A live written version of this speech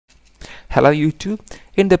Hello YouTube.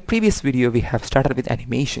 In the previous video we have started with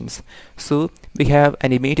animations. So we have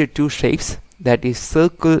animated two shapes, that is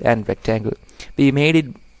circle and rectangle. We made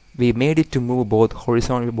it to move both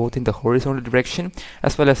in the horizontal direction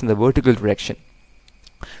as well as in the vertical direction.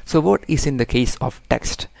 So what is in the case of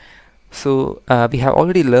text? So we have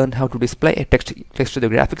already learned how to display a text to the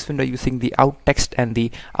graphics window using the outtext and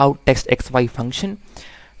the outtextxy function.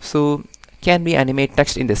 So can we animate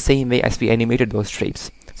text in the same way as we animated those shapes?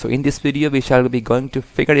 So in this video we shall be going to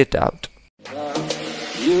figure it out.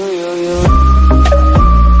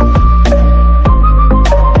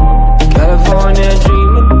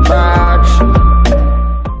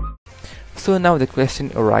 So now the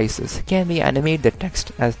question arises, can we animate the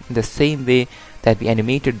text as in the same way that we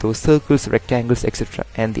animated those circles, rectangles, etc.?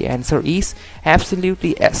 And the answer is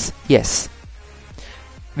absolutely yes.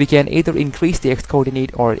 We can either increase the x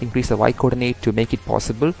coordinate or increase the y coordinate to make it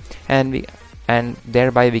possible, and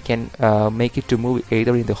thereby we can make it to move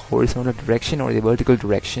either in the horizontal direction or the vertical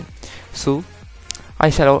direction. So I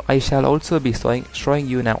shall also be showing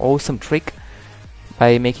you an awesome trick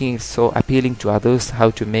by making it so appealing to others,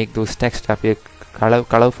 how to make those text appear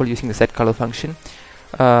colorful using the setcolor function.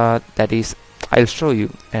 That is, I'll show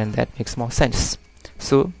you, and that makes more sense.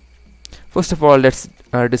 So first of all, let's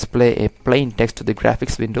display a plain text to the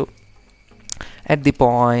graphics window at the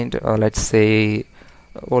point, let's say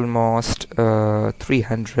almost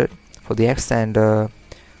 300 for the x and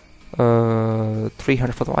 300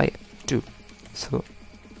 for the y too. So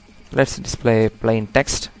let's display plain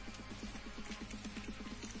text.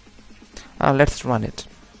 Let's run it,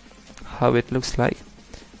 how it looks like.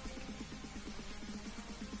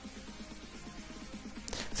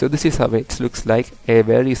 So this is how it looks like, a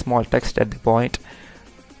very small text at the point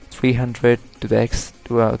 300 to the x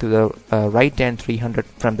to the right, and 300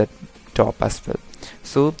 from the top as well.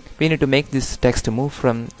 So we need to make this text move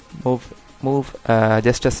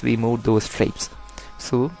just as we moved those shapes.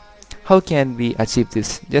 So how can we achieve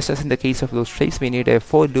this? Just as in the case of those shapes, we need a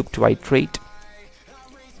for loop to iterate.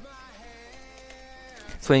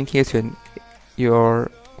 So in case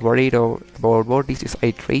you're worried about what is this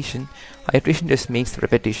iteration just means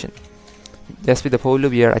repetition. Just with the for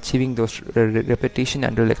loop we are achieving those repetition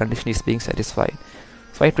until the condition is being satisfied.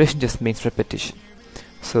 So iteration just means repetition.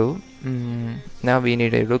 So now we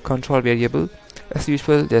need a row control variable. As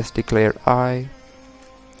usual, just declare I,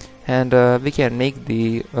 and we can make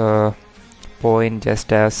the point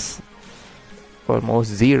just as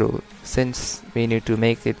almost 0, since we need to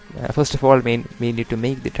make it first of all we need to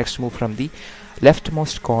make the text move from the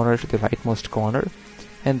leftmost corner to the rightmost corner,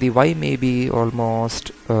 and the y may be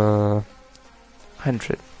almost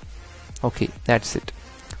 100. Okay, that's it.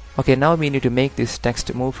 Okay, now we need to make this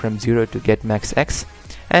text move from 0 to get max x,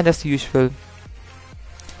 and as usual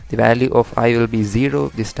the value of I will be 0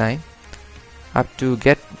 this time up to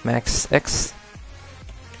get max x,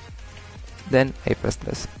 then I plus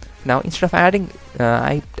plus. Now instead of adding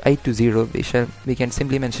I to 0, we can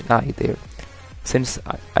simply mention I there, since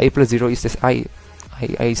I plus 0 is this I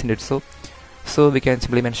isn't it? So we can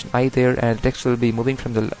simply mention I there, and the text will be moving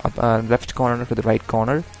from the left corner to the right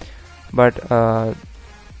corner. But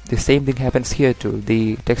the same thing happens here too.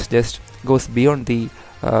 The text just goes beyond the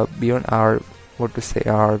beyond our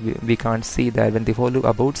we can't see that when the for loop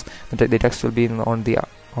aborts, the text will be on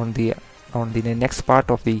the next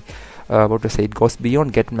part of the it goes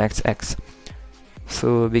beyond get max x.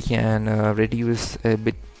 So we can reduce a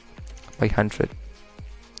bit by 100.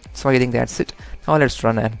 So I think that's it. Now let's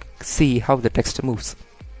run and see how the text moves.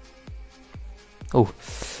 Oh,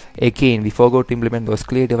 again we forgot to implement those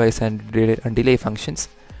clear device and delay functions.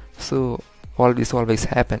 So this always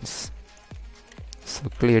happens. So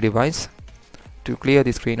clear device to clear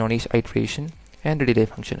the screen on each iteration, and the delay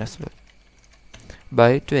function as well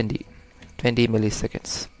by 20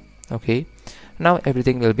 milliseconds. Okay, now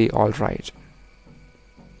everything will be alright.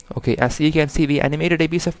 Okay, as you can see, we animated a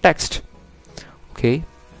piece of text. Okay,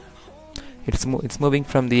 it's moving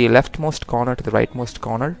from the leftmost corner to the rightmost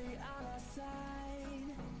corner.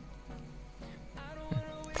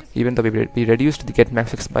 Even though we reduced the get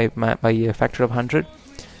max x by a factor of 100,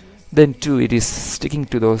 then too it is sticking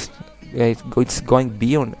to those. It's going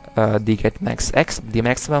beyond the get max x, the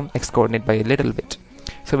maximum x coordinate, by a little bit.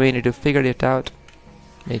 So we need to figure it out.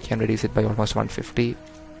 We can reduce it by almost 150.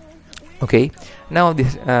 Okay, now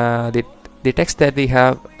this the text that we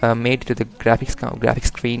have made to the graphics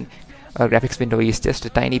window is just a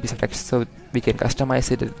tiny piece of text, so we can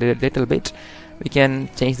customize it a little bit. We can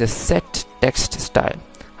change the set text style.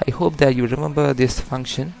 I hope that you remember this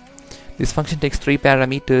function. This function takes 3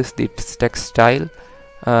 parameters: the text style,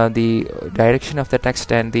 the direction of the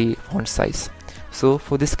text, and the font size. So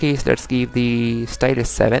for this case, let's give the style as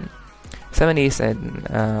 7. 7 is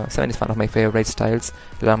one of my favorite styles,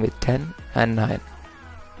 along with 10 and 9.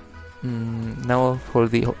 Now for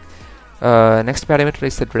the next parameter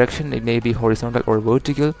is the direction. It may be horizontal or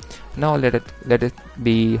vertical. Now let it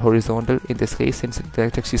be horizontal in this case, since the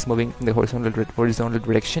text is moving in the horizontal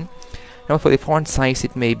direction. Now for the font size,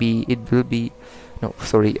 it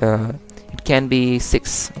can be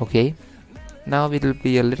 6. Okay, now it will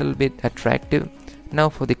be a little bit attractive. Now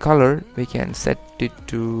for the color, we can set it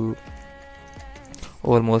to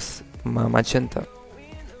almost magenta.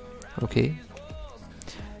 Okay,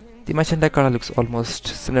 the magenta color looks almost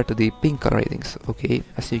similar to the pink color, I think so. Okay,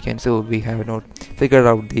 as you can see, we have not figured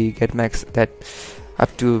out the getmax that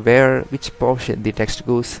up to which portion the text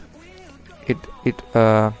goes. It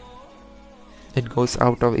goes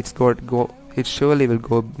out of it surely will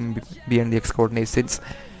go beyond the x coordinates, since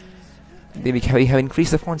we have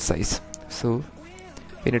increased the font size. So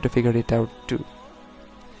we need to figure it out too.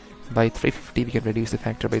 By 350 we can reduce the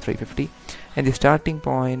factor by 350, and the starting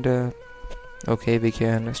point, okay, we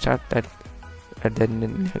can start at the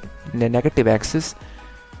negative axis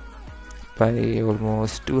by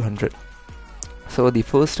almost 200. So the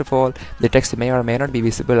first of all, the text may or may not be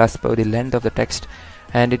visible as per the length of the text,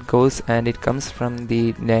 and it comes from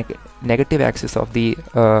the negative axis of the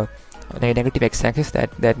negative x-axis.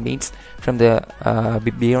 That means from the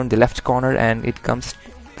beyond the left corner, and it comes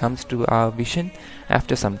to our vision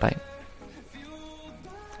after some time.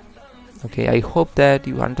 Okay, I hope that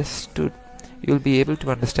you understood. You'll be able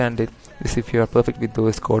to understand this if you are perfect with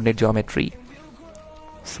those coordinate geometry.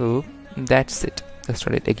 So that's it. Let's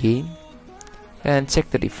run it again and check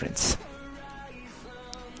the difference.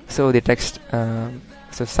 So the text,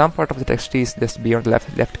 so some part of the text is just beyond the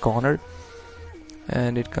left corner,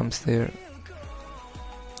 and it comes there.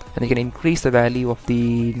 And you can increase the value of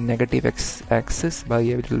the negative x-axis by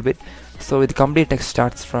a little bit. So the complete text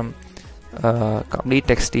starts from complete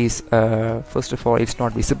text is first of all, it's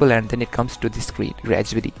not visible, and then it comes to the screen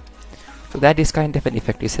gradually. So that is kind of an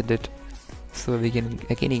effect, isn't it? So we can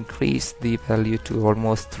again increase the value to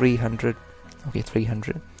almost 300. Okay,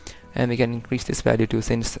 300, and we can increase this value too,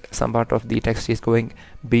 since some part of the text is going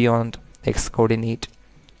beyond x coordinate,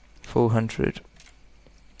 400.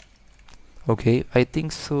 Okay, I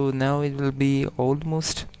think so. Now it will be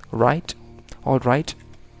almost right. All right,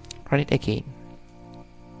 run it again.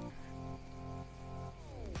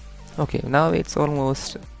 Okay, now it's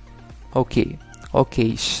almost okay.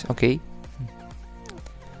 Okay-ish. Okay.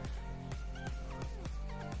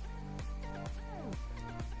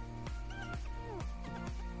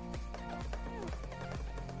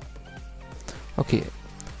 Okay,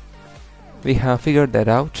 we have figured that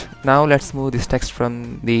out. Now let's move this text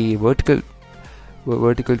from the vertical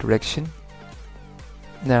direction.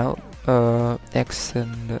 Now x,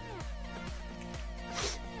 and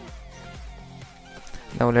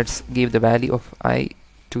now let's give the value of I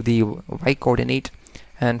to the y coordinate,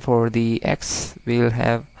 and for the x we'll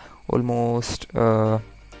have almost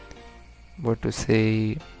what to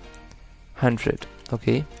say, 100.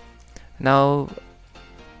 Okay, now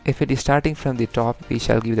if it is starting from the top, we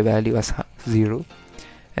shall give the value as 0,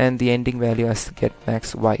 and the ending value as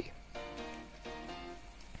getmax y.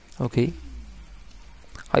 Okay,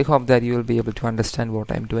 I hope that you will be able to understand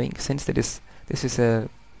what I'm doing, since this is a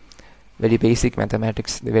very basic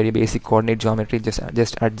mathematics, the very basic coordinate geometry,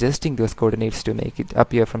 just adjusting those coordinates to make it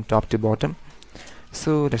appear from top to bottom.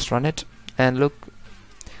 So let's run it, and look,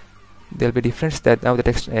 there'll be difference that now the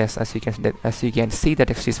text, as you can see, the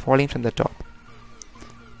text is falling from the top.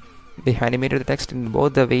 We animated the text in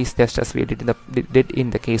both the ways, just as we did in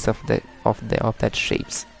the case of that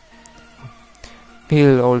shapes.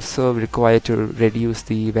 We'll also require to reduce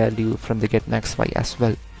the value from the getmax y as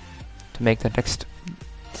well, to make the text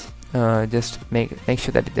just make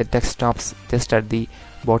sure that the text stops just at the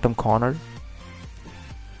bottom corner,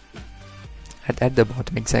 at the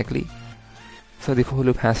bottom exactly. So the for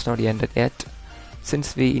loop has not ended yet,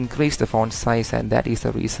 since we increased the font size, and that is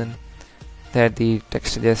the reason that the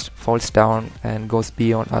text just falls down and goes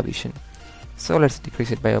beyond our vision. So let's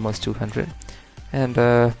decrease it by almost 200,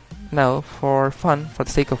 and now for the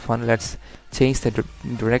sake of fun, let's change the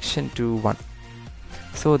direction to 1,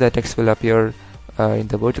 so the text will appear in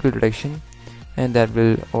the vertical direction, and that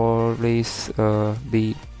will always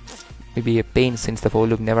be maybe a pain, since the for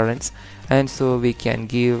loop never ends. And so we can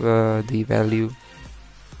give the value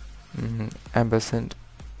ampersand,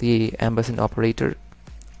 the ampersand operator,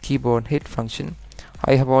 keyboard hit function.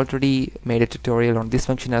 I have already made a tutorial on this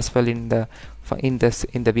function as well in the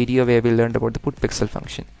video where we learned about the put pixel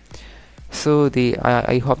function. So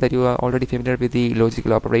I hope that you are already familiar with the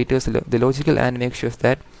logical operators. The logical and make sure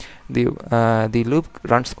that the loop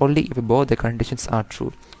runs only if both the conditions are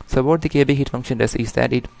true. So what the KB hit function does is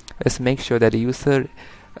that it just makes sure that the user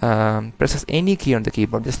presses any key on the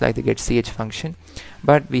keyboard, just like the getch function.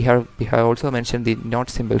 But we have also mentioned the not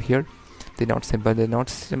symbol here. The not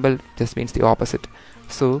symbol just means the opposite.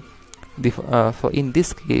 So for in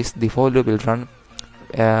this case, the for loop will run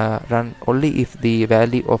only if the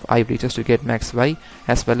value of I reaches to get max y,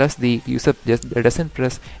 as well as the user just doesn't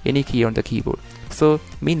press any key on the keyboard. So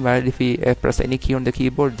meanwhile, if we press any key on the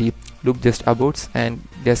keyboard, the loop just aborts and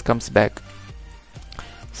just comes back.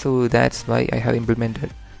 So that's why I have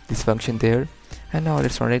implemented this function there. And now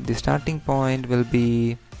let's run it. The starting point will be,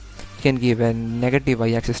 you can give a negative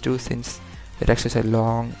y-axis to, since the text is a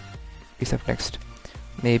long piece of text,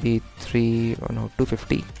 maybe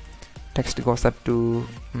 250. Text goes up to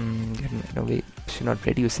no, we should not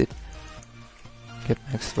reduce it, get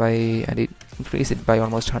max y, and it increase it by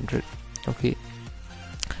almost 100. Okay,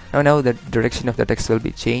 now the direction of the text will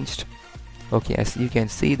be changed. Okay, as you can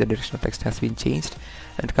see, the direction of text has been changed,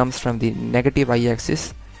 and it comes from the negative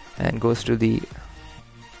y-axis and goes to the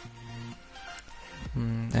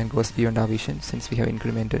and goes beyond our vision, since we have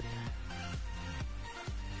incremented.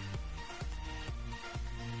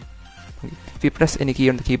 Okay. If we press any key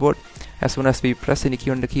on the keyboard, as soon as we press any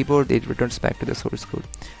key on the keyboard, it returns back to the source code,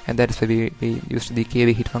 and that is why we used the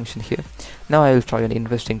KB hit function here. Now I will try an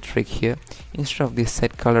interesting trick here. Instead of this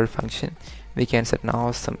setcolor function, we can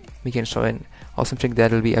show an awesome trick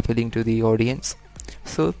that will be appealing to the audience.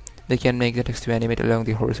 So we can make the text to animate along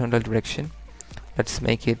the horizontal direction. Let's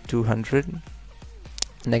make it 200,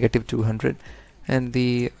 negative 200, and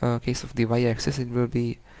the case of the y-axis, it will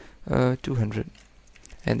be 200,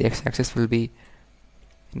 and the x-axis will be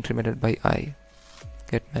incremented by I.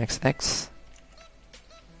 Get max x,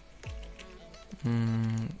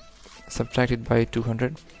 subtracted by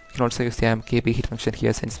 200. You can also use the KB hit function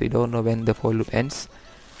here, since we don't know when the for loop ends.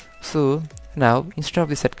 So now, instead of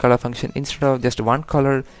the setcolor function, instead of just one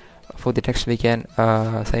color for the text, we can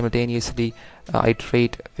simultaneously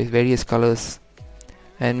iterate with various colors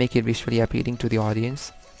and make it visually appealing to the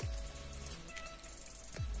audience.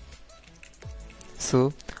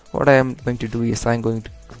 So what I am going to do is I'm going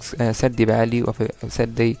to set the value of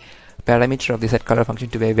set the parameter of the setcolor function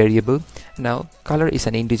to a variable. Now color is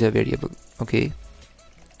an integer variable. Okay,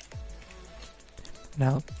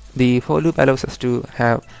 now the for loop allows us to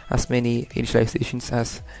have as many initializations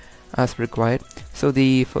as required. So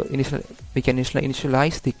we can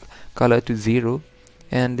initialize the color to 0,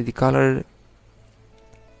 and the color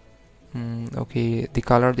the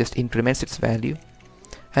color just increments its value.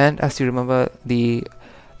 And as you remember, we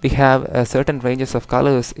have certain ranges of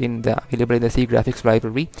colors available in the C graphics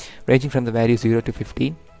library, ranging from the value 0 to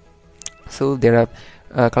 15. So there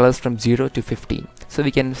are colors from 0 to 15. So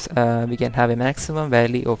we can have a maximum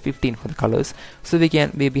value of 15 for the colors. So we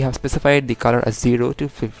have specified the color as 0 to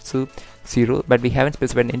 0, but we haven't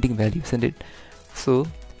specified an ending value, isn't it? So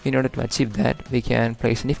in order to achieve that, we can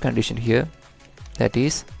place an if condition here, that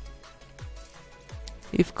is,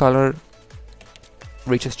 if color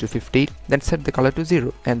reaches to 15, then set the color to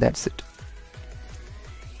 0, and that's it.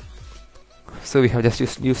 So we have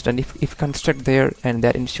just used an if construct there, and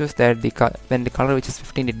that ensures that when the color reaches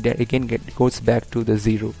 15, it again goes back to the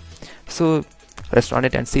 0. So let's run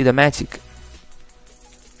it and see the magic.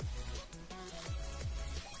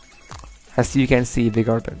 As you can see, we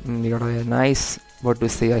got a nice, what to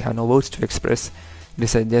say, I have no words to express.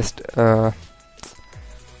 This is just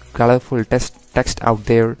colorful text out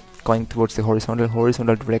there going towards the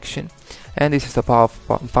horizontal direction, and this is the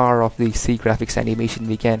power of the C graphics animation.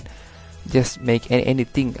 We can just make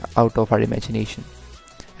anything out of our imagination.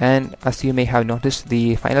 And as you may have noticed,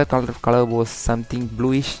 the final color was something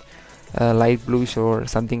bluish, light bluish, or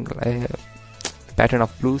something pattern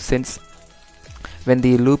of blue, since when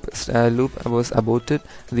the loop was aborted,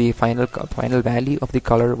 the final value of the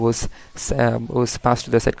color was passed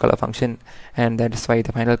to the setcolor function, and that is why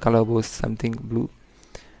the final color was something blue.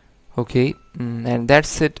 Okay, and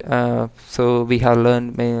that's it. So we have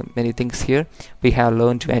learned many things here. We have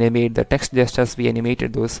learned to animate the text just as we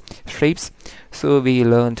animated those shapes. So we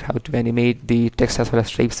learned how to animate the text as well as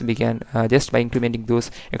shapes. We can just by incrementing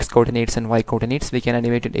those x coordinates and y coordinates, we can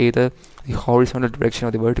animate it either the horizontal direction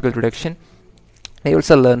or the vertical direction. I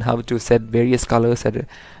also learned how to set various colors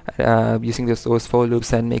using those for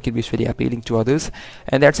loops and make it visually appealing to others.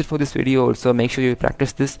 And that's it for this video. Also, make sure you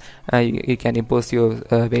practice this. You can impose your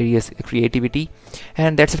various creativity.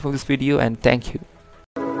 And that's it for this video, and thank you.